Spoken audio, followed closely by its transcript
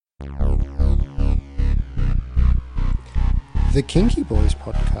The Kinky Boys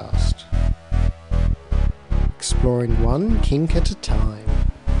podcast. Exploring one kink at a time.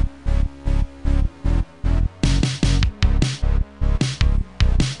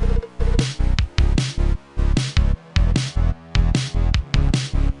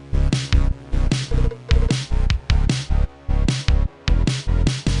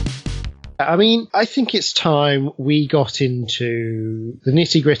 I mean, I think it's time we got into the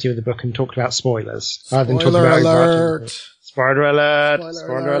nitty-gritty of the book and talked about spoilers. Rather than talking about alert! Spoiler alert!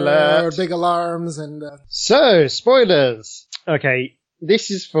 Spoiler alert! Big alarms and... So, spoilers! Okay, this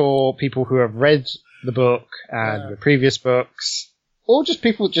is for people who have read the book and the previous books, or just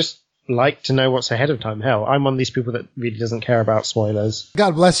people that just like to know what's ahead of time. Hell, I'm one of these people that really doesn't care about spoilers.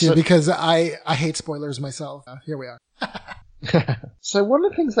 God bless you, because I hate spoilers myself. Here we are. So one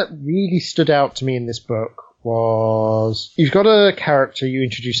of the things that really stood out to me in this book was you've got a character you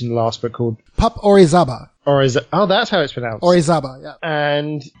introduced in the last book called Pup Orizaba. That's how it's pronounced. Orizaba, yeah.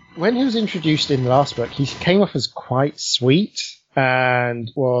 And when he was introduced in the last book, he came off as quite sweet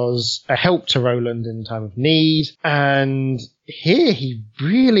and was a help to Roland in time of need. And here he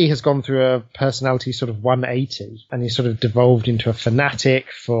really has gone through a personality sort of 180, and he's sort of devolved into a fanatic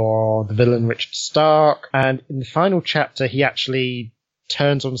for the villain Richard Stark. And in the final chapter, he actually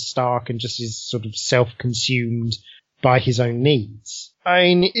turns on Stark and just is sort of self-consumed by his own needs. I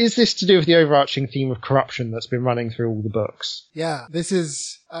mean, is this to do with the overarching theme of corruption that's been running through all the books? Yeah, this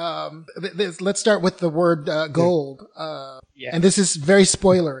is, let's start with the word, gold. And this is very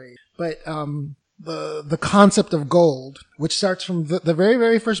spoilery, but, the concept of gold, which starts from the very,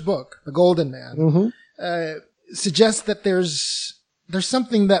 very first book, The Golden Man, suggests that there's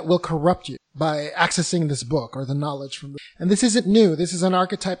something that will corrupt you by accessing this book or the knowledge from it. And this isn't new. This is an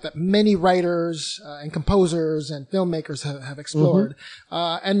archetype that many writers and composers and filmmakers have explored.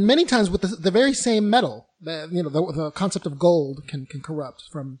 And many times with the very same metal, the concept of gold can corrupt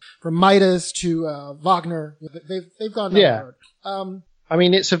from Midas to Wagner. They've gone down the road. I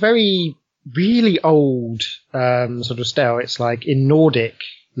mean, it's a very really old sort of style. It's like in Nordic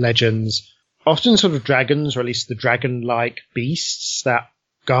legends, often sort of dragons, or at least the dragon-like beasts that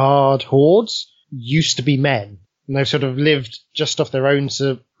guard hordes, used to be men. And they've sort of lived just off their own sort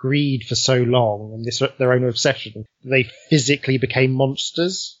of greed for so long, and their own obsession. They physically became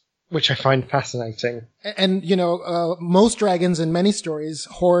monsters, which I find fascinating. And most dragons in many stories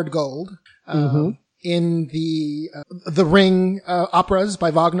hoard gold. In the Ring operas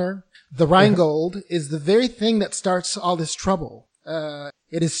by Wagner, the Rheingold is the very thing that starts all this trouble.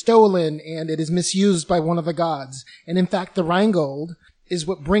 It is stolen and it is misused by one of the gods. And in fact, the Rheingold is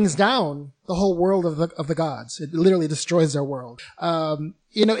what brings down the whole world of the gods. It literally destroys their world.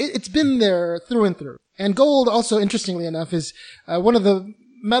 It's been there through and through. And gold also, interestingly enough, is one of the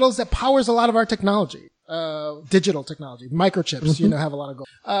metals that powers a lot of our technology, digital technology. Microchips, have a lot of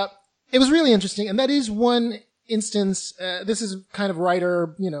gold. It was really interesting. And that is one instance, this is kind of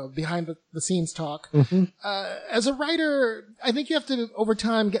writer, behind the scenes talk. As a writer, I think you have to, over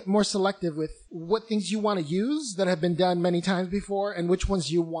time, get more selective with what things you want to use that have been done many times before and which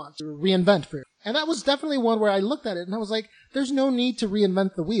ones you want to reinvent for you. And that was definitely one where I looked at it and I was like, there's no need to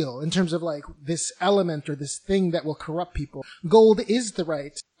reinvent the wheel in terms of like this element or this thing that will corrupt people. Gold is the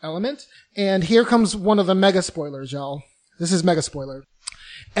right element. And here comes one of the mega spoilers, y'all. This is mega spoiler.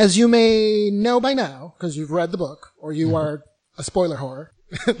 As you may know by now, because you've read the book, or you are a spoiler whore,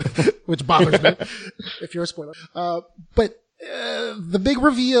 which bothers me, if you're a spoiler. But the big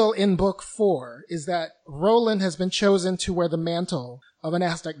reveal in book 4 is that Roland has been chosen to wear the mantle of an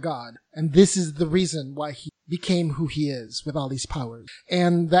Aztec god. And this is the reason why he became who he is with all these powers.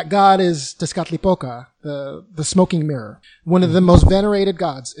 And that god is Tezcatlipoca, the smoking mirror, one of the most venerated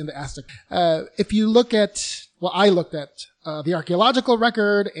gods in the Aztec. If you look at, I looked at the archaeological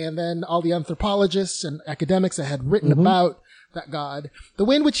record and then all the anthropologists and academics that had written about that god. The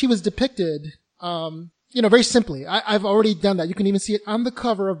way in which he was depicted, very simply, I've already done that. You can even see it on the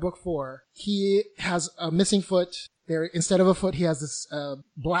cover of book 4. He has a missing foot. There, instead of a foot, he has this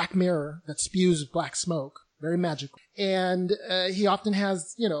black mirror that spews black smoke. Very magical. And he often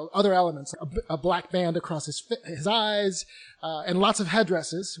has, other elements, a black band across his eyes, and lots of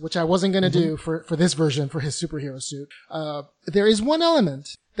headdresses, which I wasn't going to do for this version, for his superhero suit. There is one element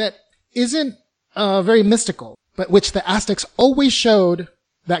that isn't very mystical, but which the Aztecs always showed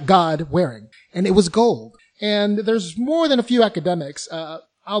that god wearing, and it was gold. And there's more than a few academics.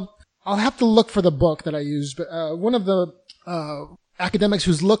 I'll have to look for the book that I used, but one of the academics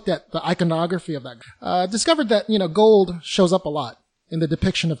who's looked at the iconography of that discovered that gold shows up a lot in the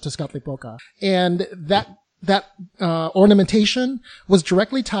depiction of Tezcatlipoca, and that ornamentation was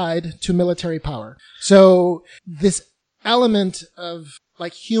directly tied to military power. So this element of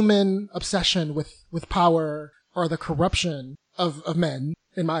like human obsession with power or the corruption of men,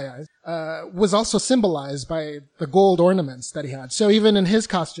 in my eyes, was also symbolized by the gold ornaments that he had. So even in his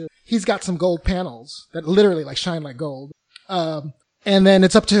costume, he's got some gold panels that literally like shine like gold. And then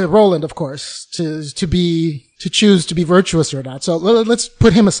it's up to Roland, of course, to choose to be virtuous or not. So let's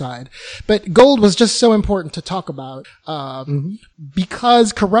put him aside. But gold was just so important to talk about,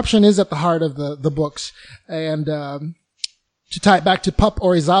 because corruption is at the heart of the books. And, to tie it back to Pup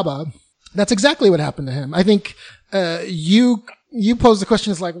Orizaba, that's exactly what happened to him. I think, you posed the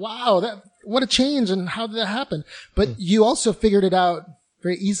question, is like, wow, what a change, and how did that happen? But you also figured it out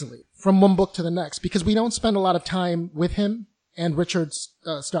very easily from one book to the next, because we don't spend a lot of time with him and Richard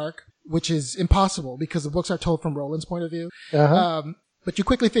Stark, which is impossible because the books are told from Roland's point of view. But you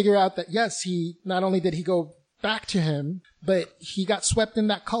quickly figure out that yes, he not only did he go back to him, but he got swept in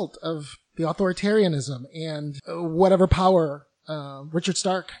that cult of the authoritarianism and whatever power Richard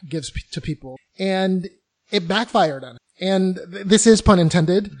Stark gives to people, and it backfired on him. And this is pun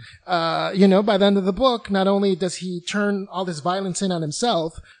intended. By the end of the book, not only does he turn all this violence in on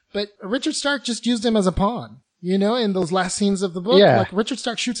himself, but Richard Stark just used him as a pawn. In those last scenes of the book, like Richard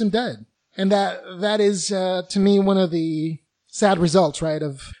Stark shoots him dead. And that is, to me, one of the sad results, right,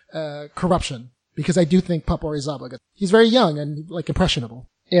 of, corruption. Because I do think Pup Orizaba, he's very young and, like, impressionable.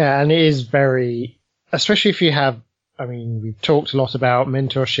 Yeah, and it is very, especially if you have, we've talked a lot about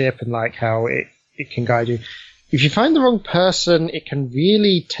mentorship and, like, how it can guide you. If you find the wrong person, it can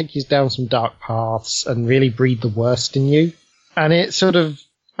really take you down some dark paths and really breed the worst in you. And it sort of,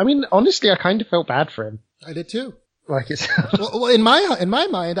 honestly, I kind of felt bad for him. I did too. Like it's well, in my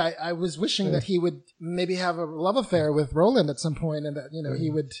mind, I was wishing that he would maybe have a love affair with Roland at some point, and that he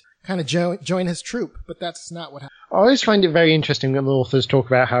would kind of join his troupe. But that's not what happened. I always find it very interesting when the authors talk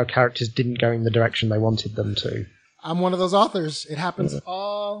about how characters didn't go in the direction they wanted them to. I'm one of those authors. It happens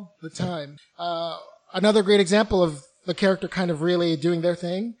all the time. Another great example of the character kind of really doing their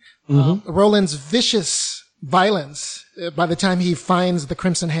thing. Roland's vicious violence by the time he finds the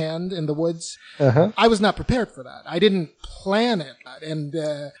Crimson Hand in the woods. I was not prepared for that. I didn't plan it. And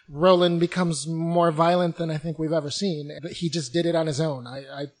Roland becomes more violent than I think we've ever seen. He just did it on his own.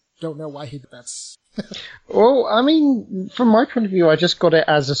 I don't know why he did that. Well, from my point of view, I just got it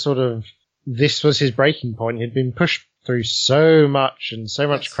as a sort of, this was his breaking point. He'd been pushed through so much and so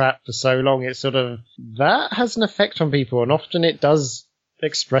much crap for so long. It's sort of, that has an effect on people, and often it does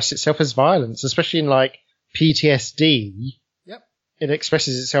express itself as violence, especially in like PTSD. Yep. It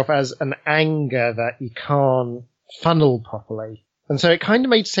expresses itself as an anger that you can't funnel properly. And so it kind of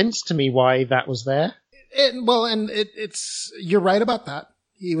made sense to me why that was there. You're right about that.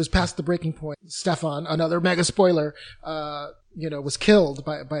 He was past the breaking point. Stefan, another mega spoiler, was killed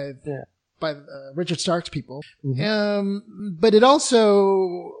by Richard Stark's people. But it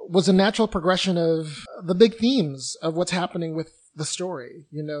also was a natural progression of the big themes of what's happening with the story.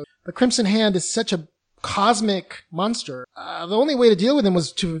 The Crimson Hand is such a cosmic monster. The only way to deal with him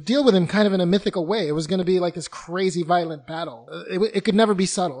was to deal with him kind of in a mythical way. It was going to be like this crazy violent battle. It could never be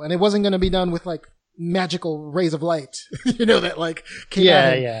subtle, and it wasn't going to be done with like magical rays of light, that like came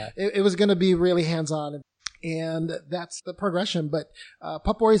at him. It was going to be really hands-on, and that's the progression. But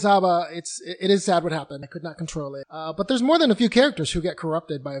Pup Orizaba, it is sad what happened. I could not control it. But there's more than a few characters who get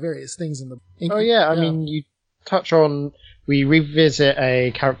corrupted by various things in the. You touch on. We revisit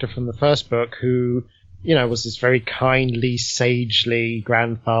a character from the first book who, was this very kindly, sagely,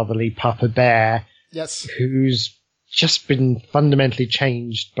 grandfatherly Papa Bear. Yes. Who's just been fundamentally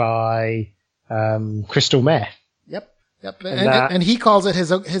changed by crystal meth. Yep. And he calls it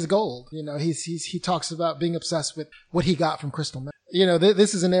his gold. He talks about being obsessed with what he got from crystal meth.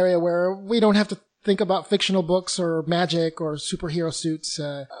 This is an area where we don't have to think about fictional books or magic or superhero suits.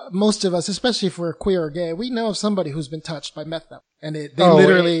 Most of us, especially if we're queer or gay, we know of somebody who's been touched by meth. And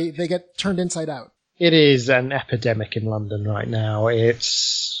they get turned inside out. It is an epidemic in London right now.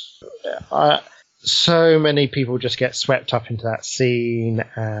 It's so many people just get swept up into that scene,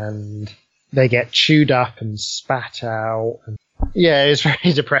 and they get chewed up and spat out. And, it's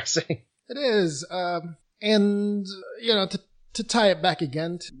very depressing. It is. To tie it back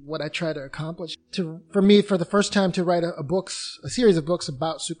again to what I try to accomplish, for me, for the first time to write a series of books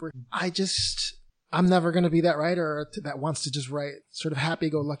about superheroes, I'm never going to be that writer that wants to just write sort of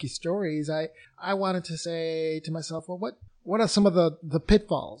happy-go-lucky stories. I wanted to say to myself, well, what are some of the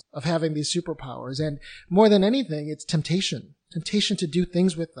pitfalls of having these superpowers? And more than anything, it's temptation to do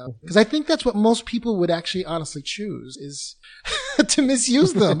things with them. Because I think that's what most people would actually honestly choose, is to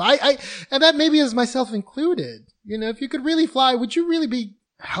misuse them. And that maybe is myself included. If you could really fly, would you really be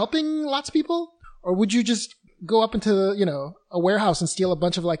helping lots of people? Or would you just go up into, a warehouse and steal a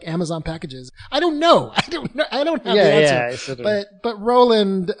bunch of like Amazon packages? I don't know. I don't have the answer. But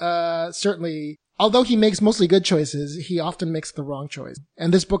Roland, certainly, although he makes mostly good choices, he often makes the wrong choice.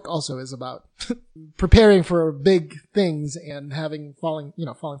 And this book also is about preparing for big things and falling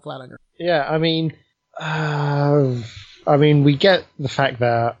flat on your. Yeah, we get the fact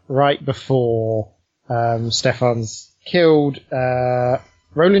that right before Stefan's killed,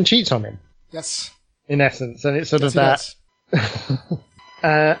 Roland cheats on him. Yes. In essence, and it's sort of that.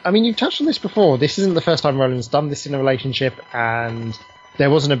 You've touched on this before. This isn't the first time Roland's done this in a relationship, and there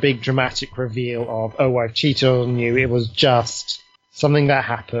wasn't a big dramatic reveal of, oh, I've cheated on you. It was just something that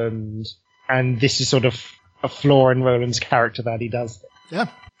happened, and this is sort of a flaw in Roland's character that he does. Yeah,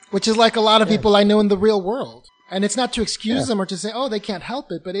 which is like a lot of people I know in the real world. And it's not to excuse them or to say, oh, they can't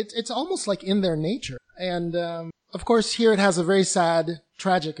help it, but it's almost like in their nature. And, of course, here it has a very sad,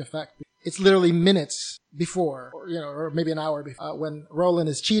 tragic effect. It's literally minutes before, or maybe an hour before, when Roland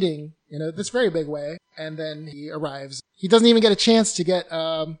is cheating, this very big way. And then he arrives. He doesn't even get a chance to get,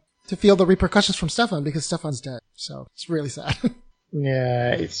 to feel the repercussions from Stefan because Stefan's dead. So it's really sad.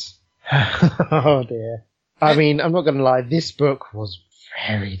 Yeah, it's, oh dear. I'm not going to lie. This book was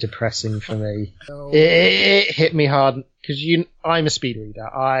very depressing for me. It hit me hard because I'm a speed reader.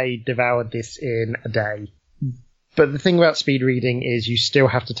 I devoured this in a day. But the thing about speed reading is you still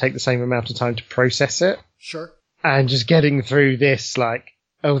have to take the same amount of time to process it. Sure. And just getting through this, like,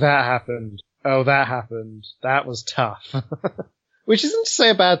 oh, that happened. Oh, that happened. That was tough. Which isn't to say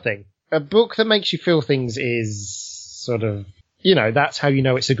a bad thing. A book that makes you feel things is sort of, that's how you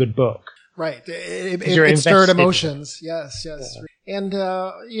know it's a good book. Right. It stirred emotions. Yes. Yeah. And,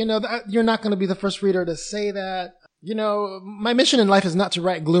 you're not going to be the first reader to say that. My mission in life is not to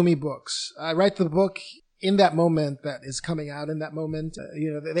write gloomy books. I write the book in that moment that is coming out in that moment.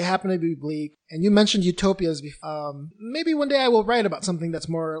 They happen to be bleak. And you mentioned utopias before. Maybe one day I will write about something that's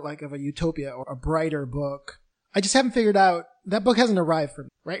more like of a utopia or a brighter book. I just haven't figured out. That book hasn't arrived for me.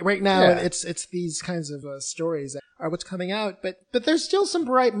 Right now, it's these kinds of stories that are what's coming out. But there's still some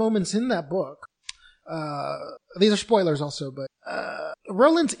bright moments in that book. These are spoilers also, but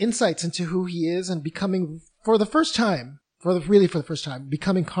Roland's insights into who he is and becoming, for the first time,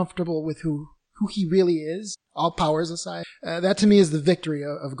 becoming comfortable with who he really is, all powers aside. That to me is the victory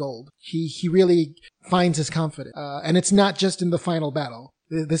of Gold. He really finds his confidence. And it's not just in the final battle.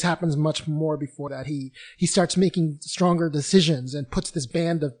 This happens much more before that. He starts making stronger decisions and puts this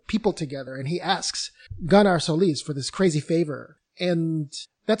band of people together, and he asks Gunnar Solis for this crazy favor. And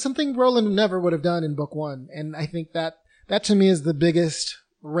that's something Roland never would have done in book one. And I think that to me is the biggest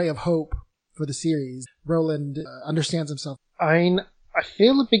ray of hope for the series. Roland understands himself. I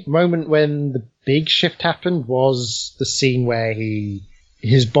feel the big moment when the big shift happened was the scene where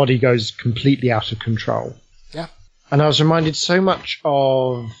his body goes completely out of control. Yeah. And I was reminded so much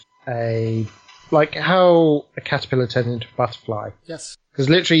of how a caterpillar turns into a butterfly. Yes. Because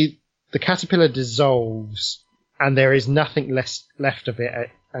literally the caterpillar dissolves and there is nothing left of it,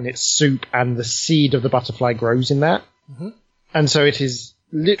 and it's soup, and the seed of the butterfly grows in that. Mm-hmm. And so it is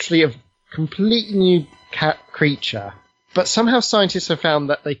literally a completely new creature. But somehow scientists have found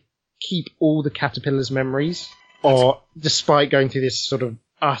that they keep all the caterpillar's memories, despite going through this sort of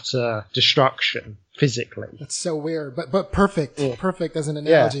utter destruction physically. That's so weird, but perfect. Yeah. Perfect as an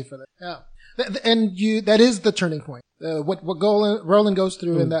analogy for that. Yeah. And that is the turning point. What Roland goes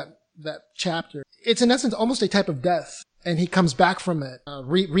through in that chapter. It's in essence almost a type of death, and he comes back from it,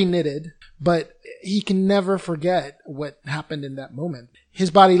 re-knitted, but he can never forget what happened in that moment.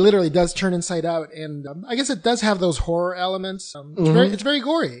 His body literally does turn inside out, and I guess it does have those horror elements. It's very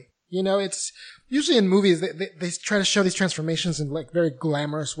gory. It's usually in movies they try to show these transformations in like very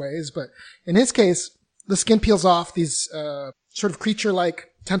glamorous ways, but in his case, the skin peels off, these sort of creature-like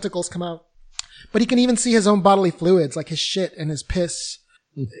tentacles come out, but he can even see his own bodily fluids, like his shit and his piss.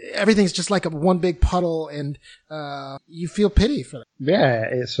 Everything's just like one big puddle, and you feel pity for them. Yeah,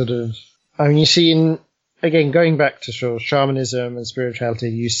 it's sort of. You see, again, going back to sort of shamanism and spirituality,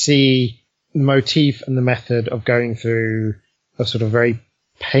 you see the motif and the method of going through a sort of very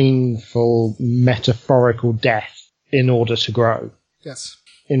painful, metaphorical death in order to grow. Yes.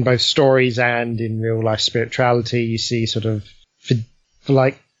 In both stories and in real life spirituality, you see sort of for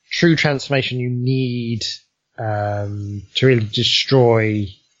like true transformation, you need to really destroy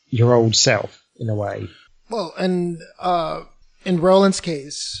your old self in a way. Well, and in Roland's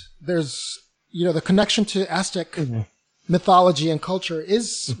case, there's the connection to Aztec mythology and culture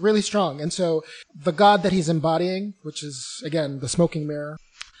is really strong, and so the god that he's embodying, which is again the smoking mirror,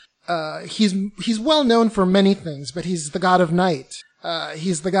 he's well known for many things, but he's the god of night.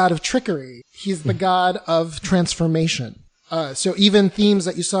 He's the god of trickery. He's the god of transformation. So even themes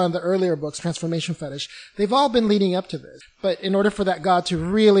that you saw in the earlier books, transformation fetish, they've all been leading up to this. But in order for that god to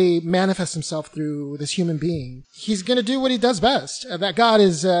really manifest himself through this human being, he's going to do what he does best. That god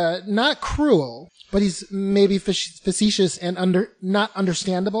is not cruel, but he's maybe facetious and not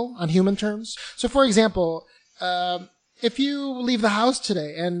understandable on human terms. So for example, if you leave the house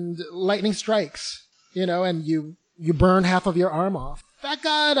today and lightning strikes, and you burn half of your arm off, that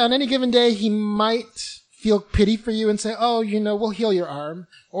god on any given day, he might feel pity for you and say, oh, we'll heal your arm.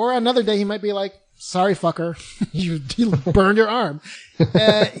 Or another day he might be like, sorry, fucker, you burned your arm.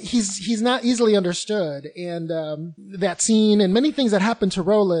 He's not easily understood. And that scene and many things that happen to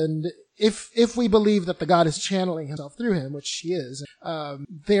Roland, if we believe that the god is channeling himself through him, which he is,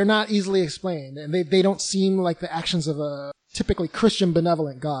 they're not easily explained. And they don't seem like the actions of a typically Christian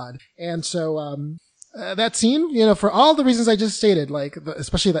benevolent god. And so that scene, for all the reasons I just stated, like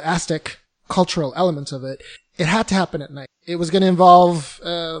especially the Aztec cultural elements of it, it had to happen at night. It was going to involve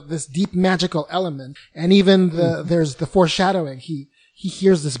this deep magical element, and even there's the foreshadowing. He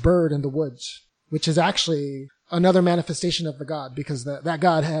hears this bird in the woods, which is actually another manifestation of the god, because that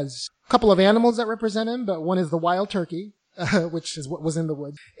god has a couple of animals that represent him, but one is the wild turkey, which is what was in the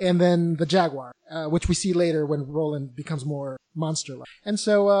woods, and then the jaguar, which we see later when Roland becomes more monster-like. And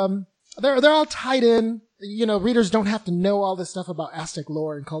so they're all tied in. Readers don't have to know all this stuff about Aztec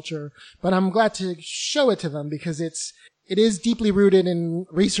lore and culture, but I'm glad to show it to them because it is deeply rooted in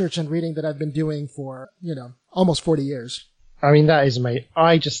research and reading that I've been doing for, almost 40 years. I mean, that is amazing.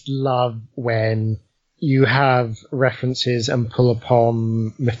 I just love when you have references and pull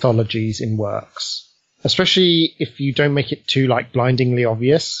upon mythologies in works, especially if you don't make it too, blindingly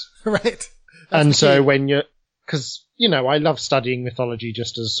obvious. Right. And so when because, I love studying mythology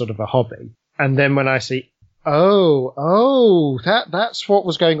just as sort of a hobby. And then when I see, that's what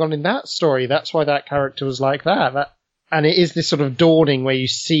was going on in that story. That's why that character was like that. And it is this sort of dawning where you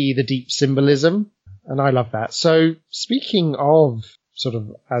see the deep symbolism. And I love that. So speaking of sort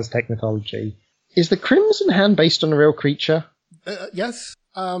of Aztec mythology, is the Crimson Hand based on a real creature? Yes.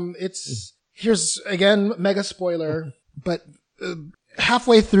 Here's again, mega spoiler, but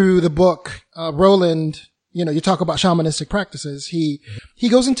halfway through the book, Roland, you talk about shamanistic practices. He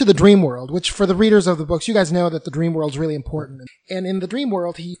goes into the dream world, which for the readers of the books, you guys know that the dream world is really important. And in the dream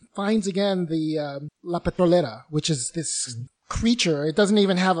world, he finds again the La Petrolera, which is this creature. It doesn't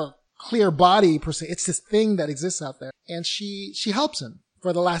even have a clear body per se. It's this thing that exists out there. And she helps him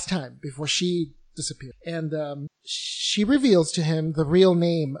for the last time before she disappears. And she reveals to him the real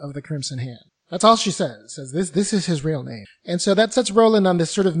name of the Crimson Hand. That's all she says. Says this is his real name. And so that sets Roland on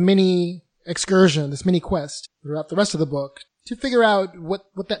this sort of mini excursion, this mini quest throughout the rest of the book to figure out what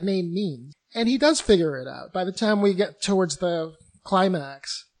that name means. And he does figure it out. By the time we get towards the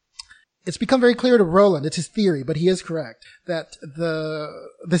climax, it's become very clear to Roland, it's his theory, but he is correct, that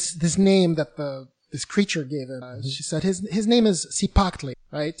this name that this creature gave him, she said his name is Cipactli,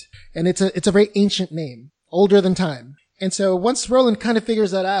 right? And it's a very ancient name, older than time. And so once Roland kind of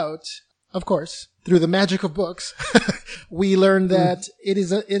figures that out, of course, through the magic of books, we learn that it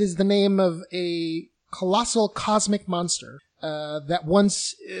is the name of a colossal cosmic monster that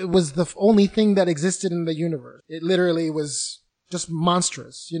once was the only thing that existed in the universe. It literally was just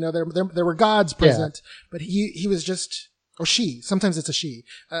monstrous. There were gods present, but he was just, or she, sometimes it's a she,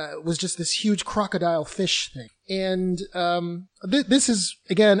 was just this huge crocodile fish thing. And this is,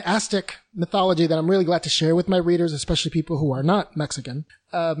 again, Aztec mythology that I'm really glad to share with my readers, especially people who are not Mexican.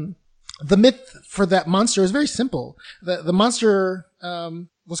 The myth for that monster is very simple. The monster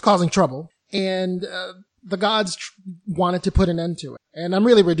was causing trouble, and the gods wanted to put an end to it. And I'm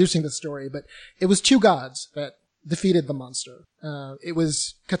really reducing the story, but it was two gods that defeated the monster. It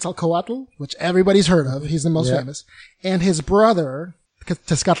was Quetzalcoatl, which everybody's heard of. He's the most famous. And his brother,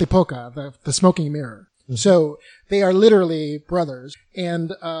 Tezcatlipoca, the smoking mirror. Mm-hmm. So they are literally brothers.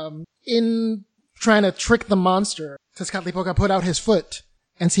 And in trying to trick the monster, Tezcatlipoca put out his foot,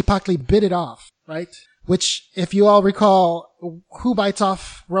 and Cipactli bit it off, right? Which, if you all recall, who bites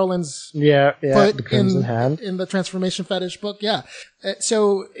off Roland's foot the Crimson Hand in the Transformation Fetish book? Yeah.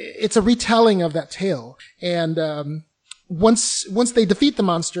 So it's a retelling of that tale. And once they defeat the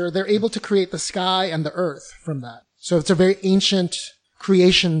monster, they're able to create the sky and the earth from that. So it's a very ancient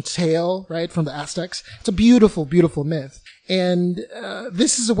creation tale, right, from the Aztecs. It's a beautiful, beautiful myth. And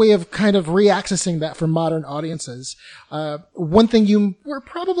this is a way of kind of reaccessing that for modern audiences. One thing you were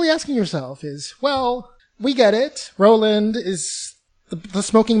probably asking yourself is, well, we get it. Roland is the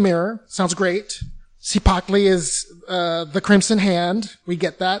smoking mirror. Sounds great. Cipactli is the Crimson Hand. We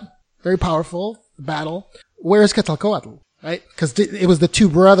get that. Very powerful. The battle. Where is Quetzalcoatl? right? Because it was the two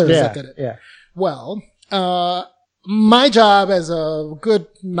brothers that did it. Yeah. Well, my job as a good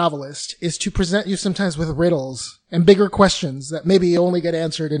novelist is to present you sometimes with riddles and bigger questions that maybe only get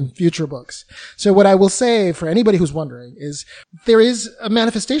answered in future books. So what I will say for anybody who's wondering is there is a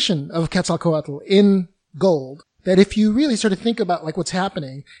manifestation of Quetzalcoatl in Gold that if you really sort of think about like what's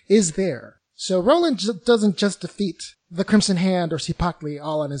happening is there. So Roland doesn't just defeat the Crimson Hand or Cipactli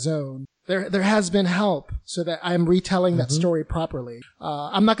all on his own. There has been help so that I'm retelling that story properly.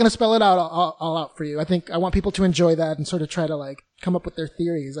 I'm not going to spell it out all out for you. I want people to enjoy that and sort of try to like come up with their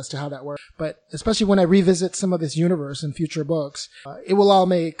theories as to how that works. But especially when I revisit some of this universe in future books, it will all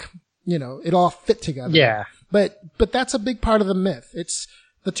make, it all fit together. Yeah. But that's a big part of the myth. It's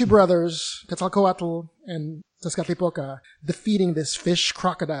the two brothers, Quetzalcoatl and Tezcatlipoca, defeating this fish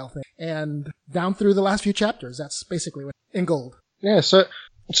crocodile thing. And down through the last few chapters, that's basically what in Gold. Yeah,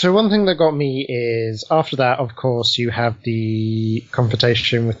 So one thing that got me is, after that, of course, you have the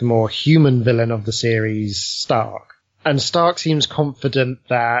confrontation with the more human villain of the series, Stark. And Stark seems confident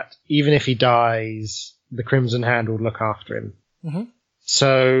that even if he dies, the Crimson Hand will look after him. Mm-hmm.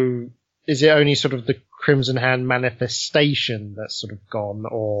 So is it only sort of the Crimson Hand manifestation that's sort of gone,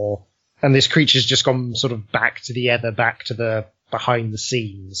 and this creature's just gone sort of back to the Ether, back to the behind the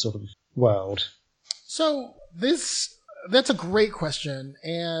scenes sort of world? So that's a great question.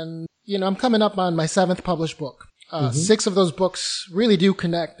 And, I'm coming up on my 7th published book. 6 of those books really do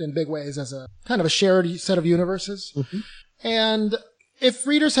connect in big ways as a kind of a shared set of universes. Mm-hmm. And if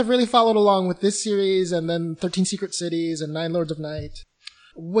readers have really followed along with this series and then 13 Secret Cities and 9 Lords of Night,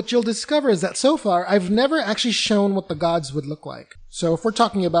 what you'll discover is that so far I've never actually shown what the gods would look like. So if we're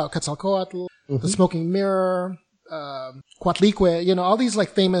talking about Quetzalcoatl, the Smoking Mirror, Coatlicue, all these like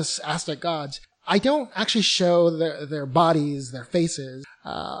famous Aztec gods, I don't actually show their bodies, their faces.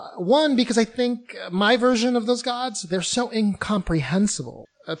 One, because I think my version of those gods, they're so incomprehensible.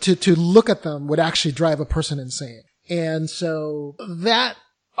 To look at them would actually drive a person insane. And so that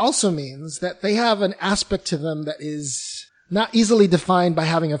also means that they have an aspect to them that is not easily defined by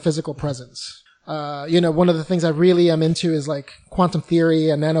having a physical presence. One of the things I really am into is like quantum theory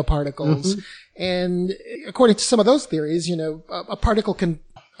and nanoparticles. And according to some of those theories, a particle can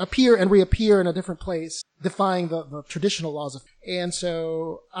appear and reappear in a different place, defying the traditional laws of. And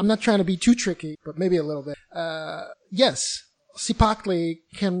so I'm not trying to be too tricky, but maybe a little bit. Yes, Cipactli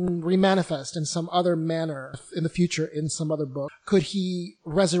can remanifest in some other manner in the future in some other book. Could he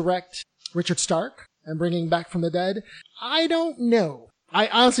resurrect Richard Stark and bring him back from the dead? I don't know. I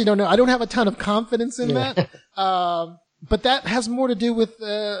honestly don't know. I don't have a ton of confidence in that. But that has more to do with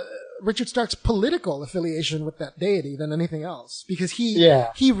Richard Stark's political affiliation with that deity than anything else, because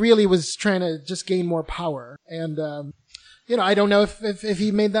he really was trying to just gain more power. And, I don't know if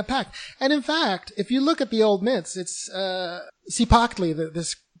he made that pact. And in fact, if you look at the old myths, it's, Cipactli,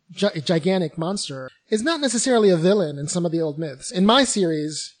 this gigantic monster, is not necessarily a villain in some of the old myths. In my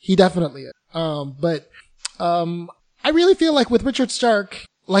series, he definitely is. But I really feel like with Richard Stark,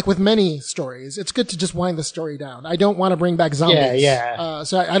 like with many stories, it's good to just wind the story down. I don't want to bring back zombies. Yeah.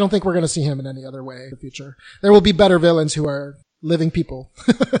 So I don't think we're going to see him in any other way in the future. There will be better villains who are living people.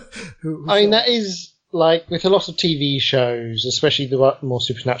 That is like with a lot of TV shows, especially the more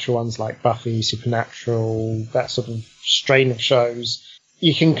supernatural ones like Buffy, Supernatural, that sort of strain of shows.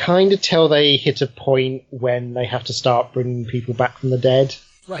 You can kind of tell they hit a point when they have to start bringing people back from the dead.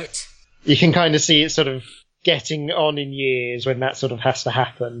 Right. You can kind of see it sort of getting on in years when that sort of has to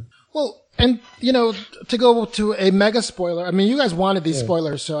happen. Well, and, to go to a mega spoiler, I mean, you guys wanted these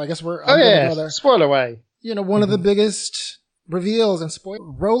spoilers, so I guess I'm going to go there. Spoil away. One of the biggest reveals and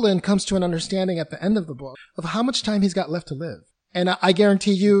Roland comes to an understanding at the end of the book of how much time he's got left to live. And I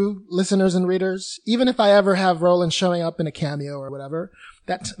guarantee you, listeners and readers, even if I ever have Roland showing up in a cameo or whatever,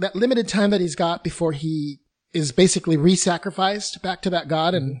 that limited time that he's got before he is basically re-sacrificed back to that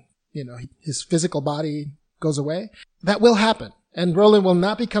god and, his physical body goes away, that will happen. And Roland will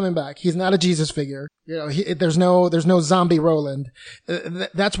not be coming back. He's not a Jesus figure. There's no zombie Roland.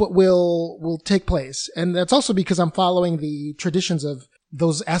 That's what will take place. And that's also because I'm following the traditions of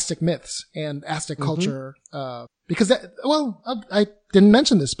those Aztec myths and Aztec culture. Because I didn't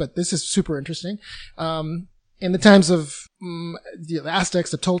mention this, but this is super interesting. In the times of the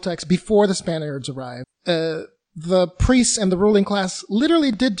Aztecs, the Toltecs, before the Spaniards arrived, the priests and the ruling class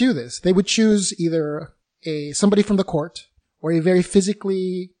literally did do this. They would choose either somebody from the court or a very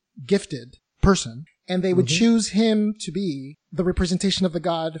physically gifted person, and they would choose him to be the representation of the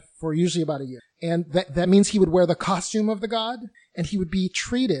god for usually about a year. And that means he would wear the costume of the god, and he would be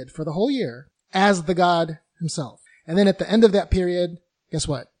treated for the whole year as the god himself. And then at the end of that period, guess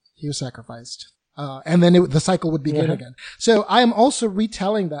what? He was sacrificed. And then the cycle would begin again. So I am also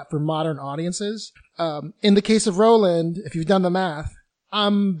retelling that for modern audiences. In the case of Roland, if you've done the math,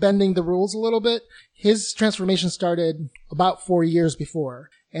 I'm bending the rules a little bit. His transformation started about 4 years before,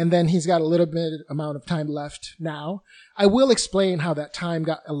 and then he's got a little bit amount of time left now. I will explain how that time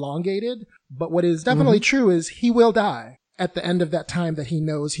got elongated, but what is definitely true is he will die at the end of that time that he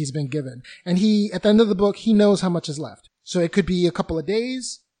knows he's been given. And at the end of the book, he knows how much is left. So it could be a couple of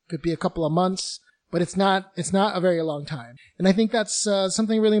days, could be a couple of months, but it's not a very long time. And I think that's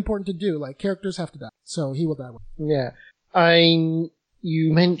something really important to do. Like, characters have to die. So he will die. Yeah.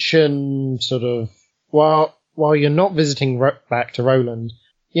 You mentioned sort of, while you're not visiting back to Roland,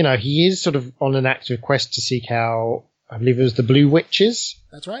 you know, he is sort of on an active quest to seek out, I believe it was the Blue Witches.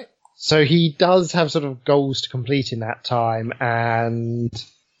 That's right. So he does have sort of goals to complete in that time. And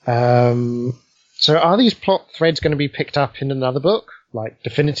so are these plot threads going to be picked up in another book? Like,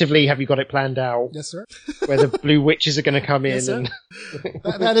 definitively, have you got it planned out? Yes, sir. Where the Blue Witches are going to come in? Yes, sir.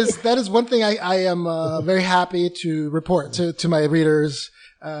 And that is one thing I am very happy to report to my readers.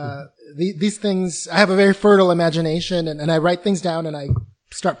 These things, I have a very fertile imagination, and I write things down and I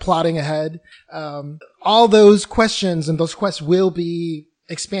start plotting ahead. All those questions and those quests will be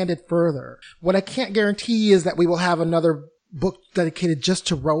expanded further. What I can't guarantee is that we will have another book dedicated just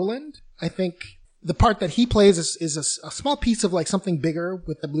to Roland. I think the part that he plays is a small piece of like something bigger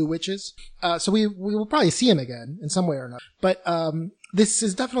with the Blue Witches. So we will probably see him again in some way or another. But, this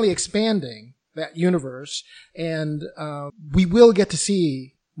is definitely expanding that universe. And, we will get to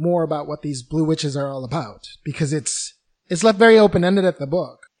see more about what these Blue Witches are all about, because it's left very open-ended at the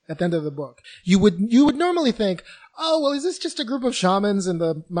end of the book. You would normally think, oh, well, is this just a group of shamans in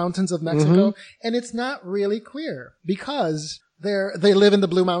the mountains of Mexico? And it's not really clear, because they live in the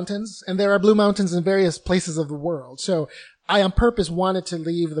Blue Mountains, and there are Blue Mountains in various places of the world. So I on purpose wanted to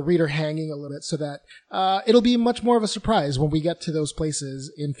leave the reader hanging a little bit so that it'll be much more of a surprise when we get to those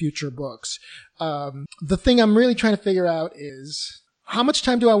places in future books. The thing I'm really trying to figure out is, how much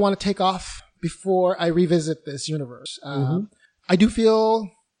time do I want to take off before I revisit this universe? I do feel,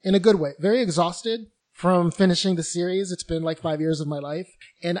 in a good way, very exhausted from finishing the series. It's been like 5 years of my life,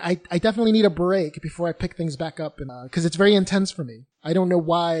 and I definitely need a break before I pick things back up, because it's very intense for me. I don't know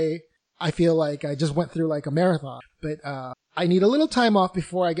why I feel like I just went through like a marathon, but I need a little time off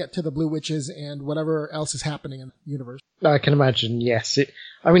before I get to the Blue Witches and whatever else is happening in the universe. I can imagine, yes.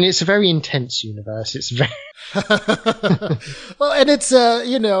 It's a very intense universe. It's very... Well, and it's,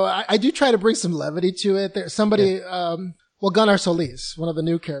 I do try to bring some levity to it. There's somebody, Gunnar Solis, one of the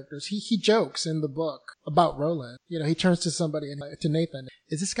new characters, he jokes in the book about Roland. You know, he turns to somebody and to Nathan,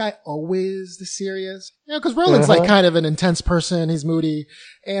 is this guy always this serious? You know, because Roland's like kind of an intense person. He's moody.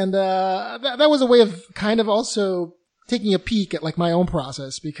 And, that was a way of kind of also taking a peek at like my own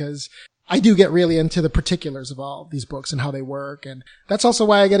process, because I do get really into the particulars of all these books and how they work. And that's also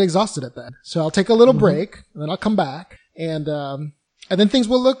why I get exhausted at that. So I'll take a little break, and then I'll come back, and then things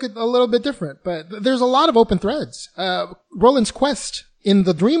will look a little bit different. But there's a lot of open threads. Roland's quest in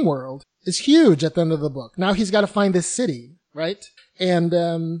the dream world is huge at the end of the book. Now he's got to find this city, right? And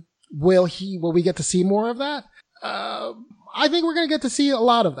will we get to see more of that? I think we're going to get to see a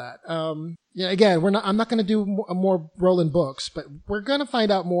lot of that. Again, I'm not going to do more Roland books, but we're going to find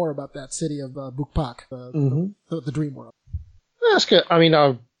out more about that city of Bukpak, the dream world. That's good. I mean,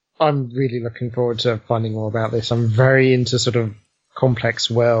 I'm really looking forward to finding more about this. I'm very into sort of complex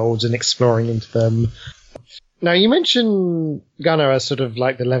worlds and exploring into them. Now, you mentioned Gunnar as sort of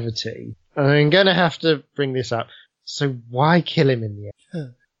like the levity, and I'm going to have to bring this up. So why kill him in the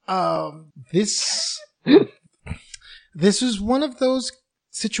end? This is one of those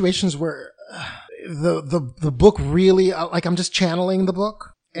situations where the book really, like, I'm just channeling the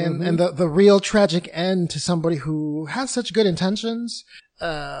book, and the real tragic end to somebody who has such good intentions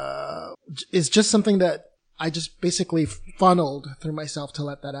is just something that I just basically funneled through myself to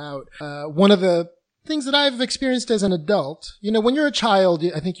let that out. One of the things that I've experienced as an adult, when you're a child,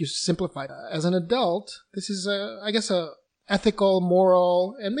 I think you simplify it. As an adult, this is I guess a ethical,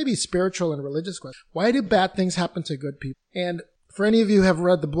 moral, and maybe spiritual and religious question. Why do bad things happen to good people? And for any of you who have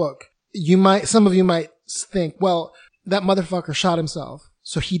read the book, some of you might think, well, that motherfucker shot himself,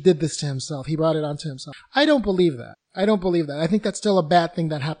 so he did this to himself. He brought it onto himself. I don't believe that. I think that's still a bad thing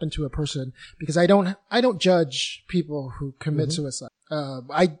that happened to a person, because I don't judge people who commit suicide.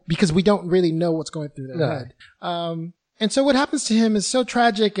 Because we don't really know what's going through their head. And so what happens to him is so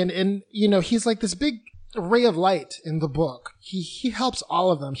tragic, and he's like this big ray of light in the book. He helps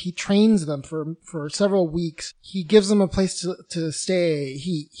all of them. He trains them for several weeks. He gives them a place to stay.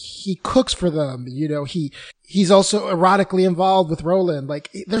 He cooks for them. He's also erotically involved with Roland. Like,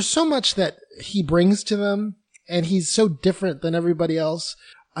 there's so much that he brings to them, and he's so different than everybody else.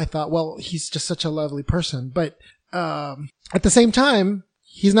 I thought, well, he's just such a lovely person. But at the same time,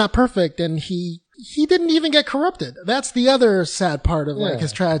 he's not perfect, and he didn't even get corrupted. That's the other sad part of like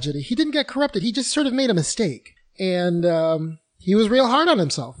his tragedy. He didn't get corrupted. He just sort of made a mistake. And he was real hard on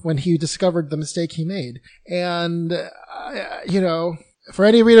himself when he discovered the mistake he made. And, for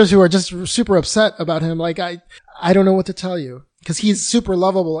any readers who are just super upset about him, like, I don't know what to tell you. Because he's super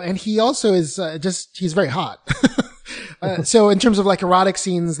lovable, and he also is he's very hot. So in terms of like erotic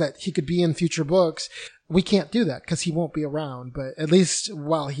scenes that he could be in future books, we can't do that because he won't be around. But at least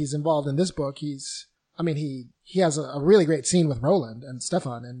while he's involved in this book, he has a really great scene with Roland and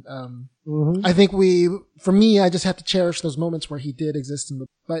Stefan. And I think for me, I just have to cherish those moments where he did exist in the book.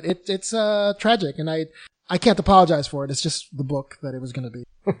 But it's tragic, and I can't apologize for it. It's just the book that it was going to be.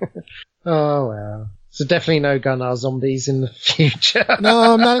 Oh, well. So definitely no Gunnar zombies in the future.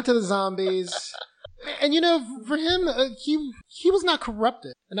 No, I'm not into the zombies. And for him, he was not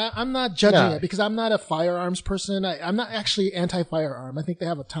corrupted. And I'm not judging it because I'm not a firearms person. I'm not actually anti-firearm. I think they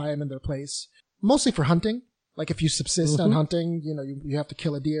have a time and their place. Mostly for hunting. Like if you subsist on hunting, you have to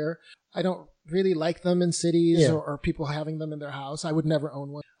kill a deer. I don't really like them in cities or people having them in their house. I would never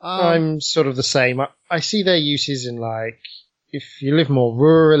own one. I'm sort of the same. I see their uses in like, if you live more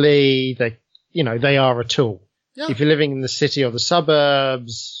rurally, they are a tool. Yeah. If you're living in the city or the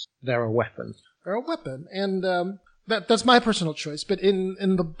suburbs, they're a weapon. They're a weapon. And that's my personal choice. But in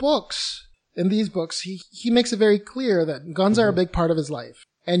these books, he makes it very clear that guns are a big part of his life.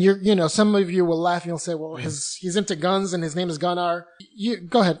 And some of you will laugh and you'll say, well, he's into guns and his name is Gunnar. You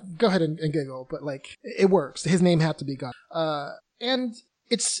go ahead and giggle, but like, it works. His name had to be Gunnar. And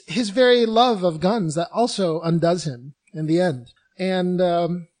it's his very love of guns that also undoes him in the end. And,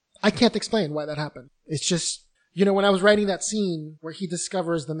 I can't explain why that happened. It's just, when I was writing that scene where he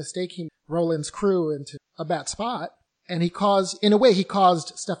discovers the mistake he Roland's crew into a bad spot, and he caused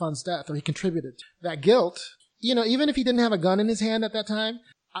Stefan's death, or he contributed to that guilt. Even if he didn't have a gun in his hand at that time,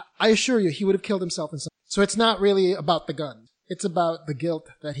 I assure you he would have killed himself in some. So it's not really about the gun. It's about the guilt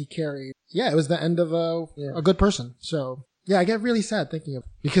that he carried. Yeah, it was the end of a good person. So yeah, I get really sad thinking of it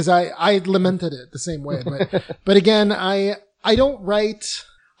because I lamented it the same way. But again, I don't write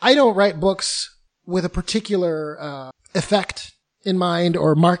books with a particular effect in mind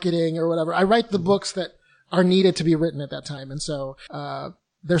or marketing or whatever. I write the books that are needed to be written at that time. And so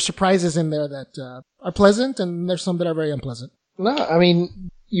there's surprises in there that are pleasant, and there's some that are very unpleasant. No, I mean,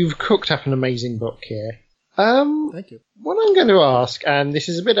 you've cooked up an amazing book here. Thank you. What I'm going to ask, and this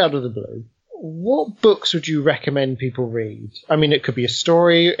is a bit out of the blue, what books would you recommend people read? I mean, it could be a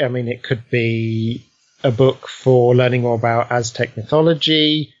story. I mean, it could be a book for learning more about Aztec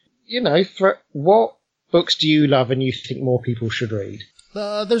mythology. What books do you love and you think more people should read?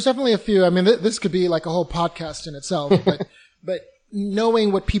 There's definitely a few. I mean, this could be like a whole podcast in itself, but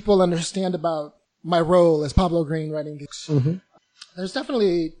knowing what people understand about my role as Pablo Green writing books, there's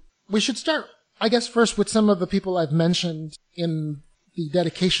definitely, we should start, I guess, first with some of the people I've mentioned in the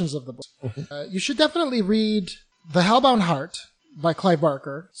dedications of the book. You should definitely read The Hellbound Heart by Clive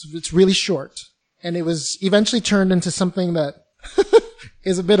Barker. It's really short, and it was eventually turned into something that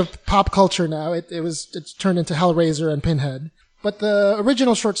is a bit of pop culture now. It's turned into Hellraiser and Pinhead. But the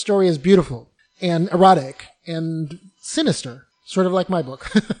original short story is beautiful and erotic and sinister, sort of like my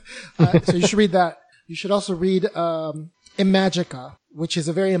book. So you should read that. You should also read Imajica, which is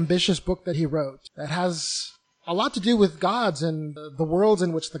a very ambitious book that he wrote that has a lot to do with gods and the worlds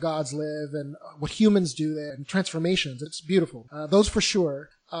in which the gods live and what humans do there and transformations. It's beautiful. Those for sure.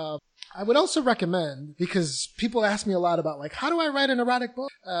 I would also recommend, because people ask me a lot about, like, how do I write an erotic book?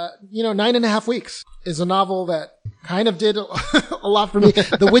 9.5 Weeks is a novel that kind of did a lot for me.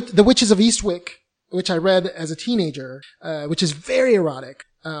 The Witches of Eastwick, which I read as a teenager, which is very erotic.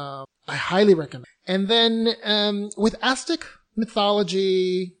 I highly recommend. And then, with Aztec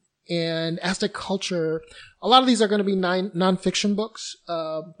mythology and Aztec culture, a lot of these are going to be nonfiction books.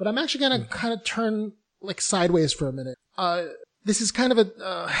 But I'm actually going to kind of turn, like, sideways for a minute. This is kind of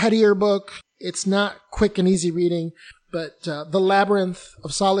a headier book. It's not quick and easy reading, but The Labyrinth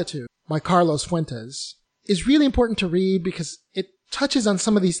of Solitude by Carlos Fuentes is really important to read because it touches on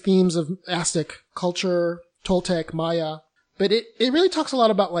some of these themes of Aztec culture, Toltec, Maya, but it really talks a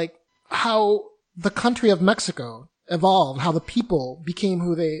lot about like how the country of Mexico evolved, how the people became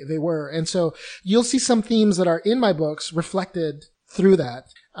who they were. And so you'll see some themes that are in my books reflected through that.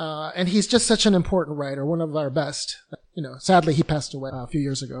 And he's just such an important writer, one of our best. Sadly he passed away a few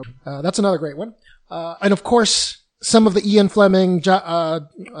years ago. That's another great one. And of course, some of the Ian Fleming,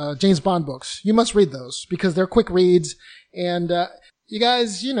 James Bond books. You must read those because they're quick reads. And, you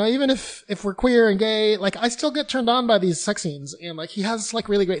guys, even if we're queer and gay, like, I still get turned on by these sex scenes, and like, he has like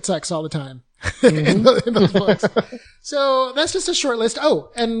really great sex all the time in those books. So that's just a short list.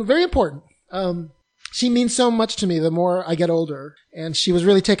 Oh, and very important. She means so much to me the more I get older, and she was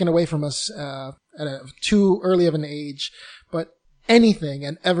really taken away from us, at too early of an age. But Anything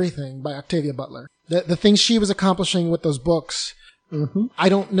and Everything by Octavia Butler. The things she was accomplishing with those books, I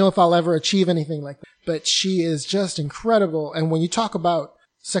don't know if I'll ever achieve anything like that, but she is just incredible. And when you talk about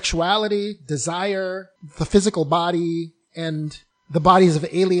sexuality, desire, the physical body, and the bodies of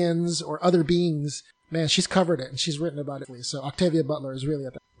aliens or other beings, man, she's covered it and she's written about it. So Octavia Butler is really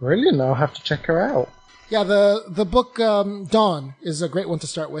at that. Brilliant. I'll have to check her out. Yeah, the book Dawn is a great one to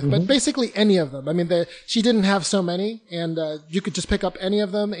start with, but basically any of them. I mean, she didn't have so many, and you could just pick up any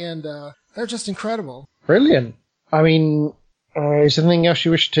of them, and they're just incredible. Brilliant. I mean, is there anything else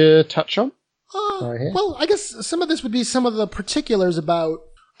you wish to touch on? Well, I guess some of this would be some of the particulars about,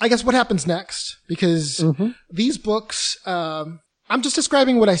 I guess, what happens next, because these books, I'm just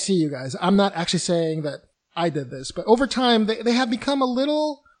describing what I see, you guys. I'm not actually saying that I did this, but over time, they have become a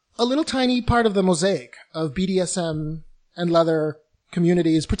little tiny part of the mosaic of BDSM and leather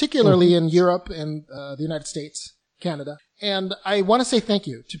communities, particularly in Europe and the United States, Canada. And I want to say thank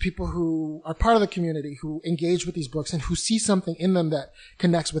you to people who are part of the community, who engage with these books and who see something in them that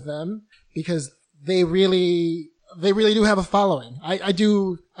connects with them, because they really do have a following. I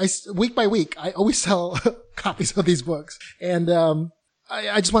week by week, I always sell copies of these books. And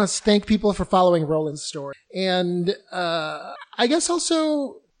I just want to thank people for following Roland's story. And I guess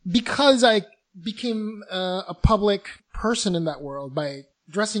also because I became a public person in that world by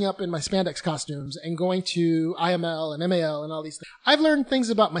dressing up in my spandex costumes and going to IML and MAL and all these things, I've learned things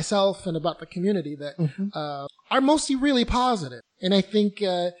about myself and about the community that are mostly really positive. And I think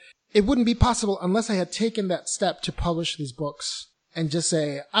it wouldn't be possible unless I had taken that step to publish these books and just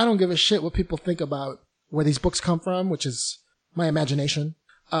say, I don't give a shit what people think about where these books come from, which is my imagination.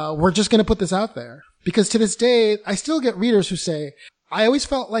 We're just going to put this out there. Because to this day, I still get readers who say, I always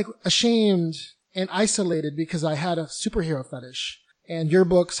felt like ashamed and isolated because I had a superhero fetish. And your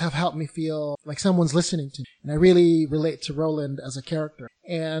books have helped me feel like someone's listening to me. And I really relate to Roland as a character.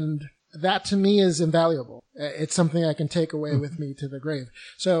 And that to me is invaluable. It's something I can take away with me to the grave.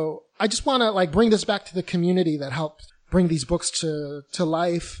 So I just want to bring this back to the community that helped bring these books to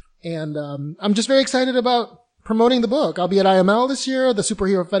life. And I'm just very excited about promoting the book. I'll be at IML this year. The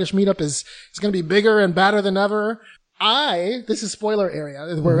Superhero Fetish Meetup is going to be bigger and badder than ever. This is spoiler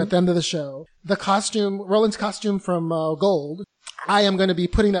area. We're at the end of the show. The costume, Roland's costume from Gold, I am going to be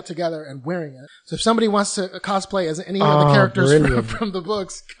putting that together and wearing it. So if somebody wants to cosplay as any of the characters from the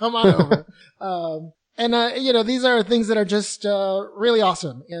books, come on over. These are things that are just really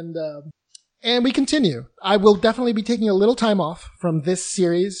awesome. And we continue. I will definitely be taking a little time off from this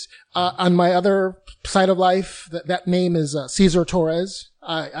series. On my other side of life, that name is Cesar Torres.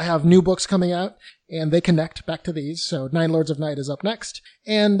 I have new books coming out, and they connect back to these. So Nine Lords of Night is up next.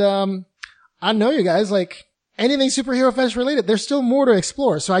 And I know you guys, anything superhero fetish related, there's still more to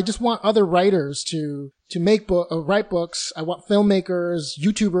explore. So I just want other writers to write books. I want filmmakers,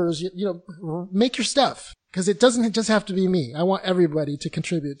 YouTubers, make your stuff. Because it doesn't just have to be me. I want everybody to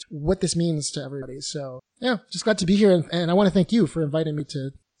contribute to what this means to everybody. So, yeah, just glad to be here. And I want to thank you for inviting me to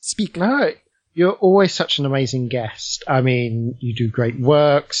speak. All right. You're always such an amazing guest. I mean, you do great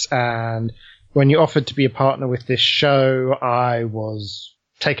works. And when you offered to be a partner with this show, I was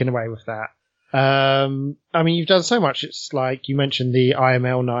taken away with that. I mean, you've done so much. It's like you mentioned the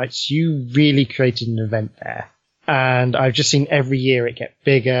IML nights. You really created an event there. And I've just seen every year it get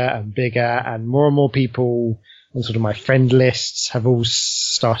bigger and bigger, and more people on sort of my friend lists have all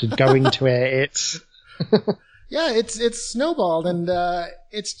started going to it. Yeah, it's snowballed, and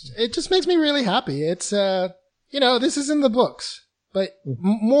it just makes me really happy. It's this is in the books, but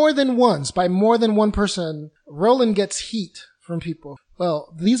more than once, by more than one person, Roland gets heat from people.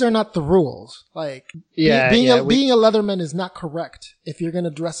 Well, these are not the rules. Being a Leatherman is not correct if you're going to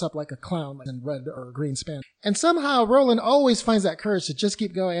dress up like a clown in red or green span. And somehow Roland always finds that courage to just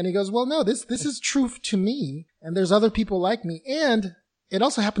keep going. And he goes, well, no, this is truth to me. And there's other people like me. And it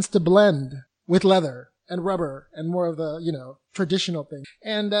also happens to blend with leather and rubber and more of the, traditional thing.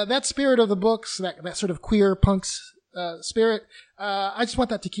 And that spirit of the books, that sort of queer punks spirit, I just want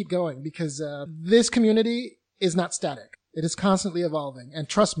that to keep going because this community is not static. It is constantly evolving. And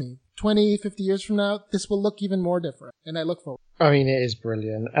trust me, 20, 50 years from now, this will look even more different. And I look forward. I mean, it is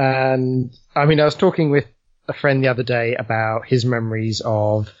brilliant. And I mean, I was talking with a friend the other day about his memories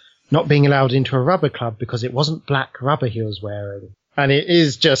of not being allowed into a rubber club because it wasn't black rubber he was wearing. And it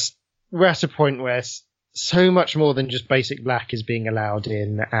is just, we're at a point where so much more than just basic black is being allowed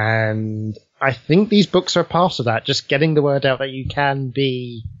in, and I think these books are a part of that, just getting the word out that you can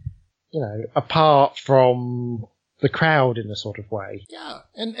be, apart from the crowd in a sort of way. Yeah,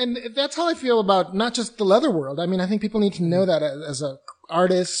 and that's how I feel about not just the leather world. I mean, I think people need to know that as a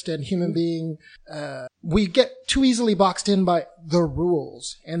artist and human being, we get too easily boxed in by the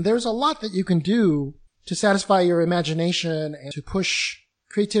rules, and there's a lot that you can do to satisfy your imagination and to push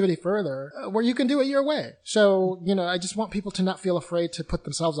creativity further, where you can do it your way. So, I just want people to not feel afraid to put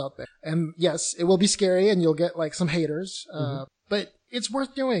themselves out there. And yes, it will be scary and you'll get like some haters, but it's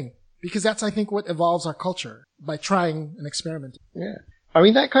worth doing because that's, I think, what evolves our culture by trying and experimenting. Yeah. I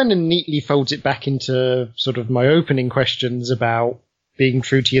mean, that kind of neatly folds it back into sort of my opening questions about being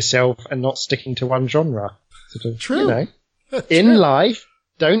true to yourself and not sticking to one genre. Sort of, True. In life,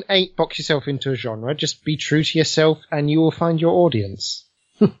 don't box yourself into a genre. Just be true to yourself and you will find your audience.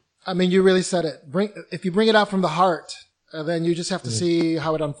 I mean, you really said it. If you bring it out from the heart, then you just have to see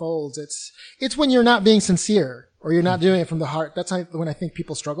how it unfolds. It's when you're not being sincere or you're not doing it from the heart. That's when I think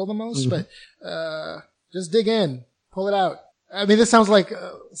people struggle the most. But just dig in, pull it out. I mean, this sounds like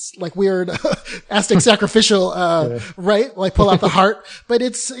weird Aztec sacrificial, right? Like pull out the heart, but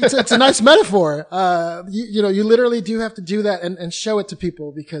it's a nice metaphor. You literally do have to do that and show it to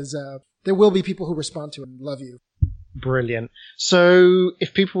people because there will be people who respond to it and love you. Brilliant. So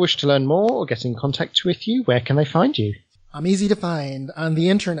if people wish to learn more or get in contact with you, where can they find you? I'm easy to find on the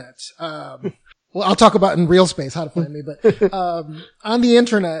internet. Well, I'll talk about in real space how to find me, but on the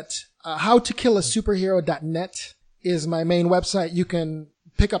internet, howtokillasuperhero.net is my main website. You can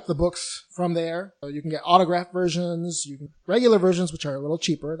pick up the books from there. So you can get autographed versions, you can regular versions, which are a little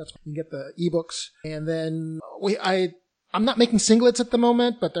cheaper. That's you can get the ebooks. And then I'm not making singlets at the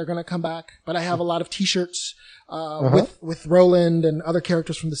moment, but they're going to come back. But I have a lot of t-shirts, with Roland and other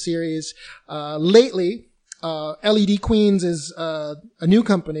characters from the series. Lately, LED Queens is, a new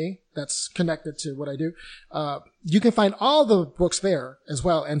company that's connected to what I do. You can find all the books there as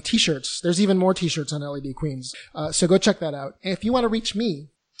well and t-shirts. There's even more t-shirts on LED Queens. So go check that out. And if you want to reach me,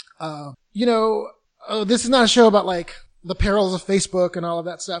 this is not a show about like the perils of Facebook and all of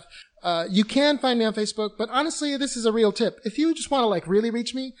that stuff. You can find me on Facebook, but honestly, this is a real tip. If you just want to like really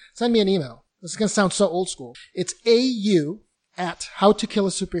reach me, send me an email. This is going to sound so old school. It's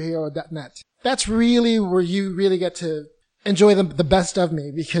au@howtokillasuperhero.net. That's really where you really get to enjoy the best of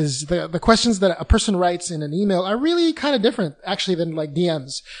me because the questions that a person writes in an email are really kind of different actually than like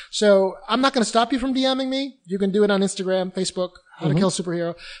DMs. So I'm not going to stop you from DMing me. You can do it on Instagram, Facebook, How to Kill a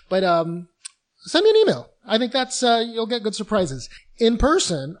Superhero, but, send me an email. I think that's, you'll get good surprises. In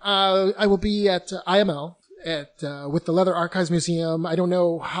person, I will be at IML with the Leather Archives Museum. I don't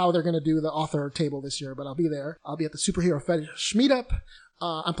know how they're going to do the author table this year, but I'll be there. I'll be at the Superhero Fetish Meetup.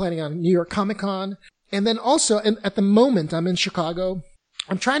 I'm planning on New York Comic Con. And then also, at the moment, I'm in Chicago.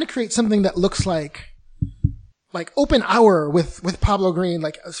 I'm trying to create something that looks like open hour with Pablo Green,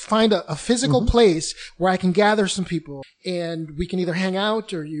 like find a physical place where I can gather some people and we can either hang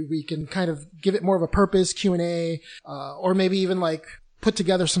out or we can kind of give it more of a purpose, Q&A, or maybe even like put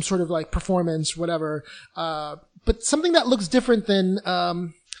together some sort of like performance, whatever. But something that looks different than,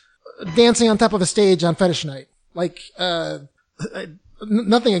 dancing on top of a stage on fetish night.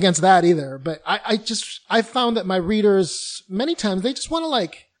 Nothing against that either, but I found that my readers, many times, they just want to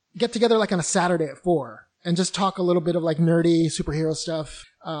like get together like on a Saturday at 4 and just talk a little bit of like nerdy superhero stuff.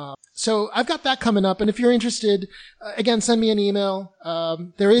 So I've got that coming up. And if you're interested, again, send me an email.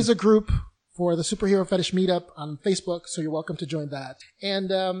 There is a group for the Superhero Fetish Meetup on Facebook, so you're welcome to join that.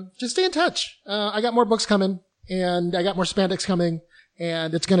 And, just stay in touch. I got more books coming and I got more spandex coming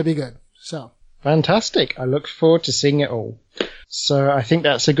and it's going to be good. So. Fantastic. I look forward to seeing it all. So I think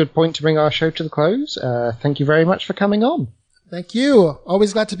that's a good point to bring our show to the close. Thank you very much for coming on. Thank you.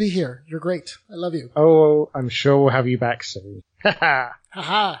 Always glad to be here. You're great. I love you. Oh, I'm sure we'll have you back soon. Ha ha. Ha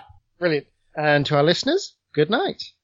ha. Brilliant. And to our listeners, good night.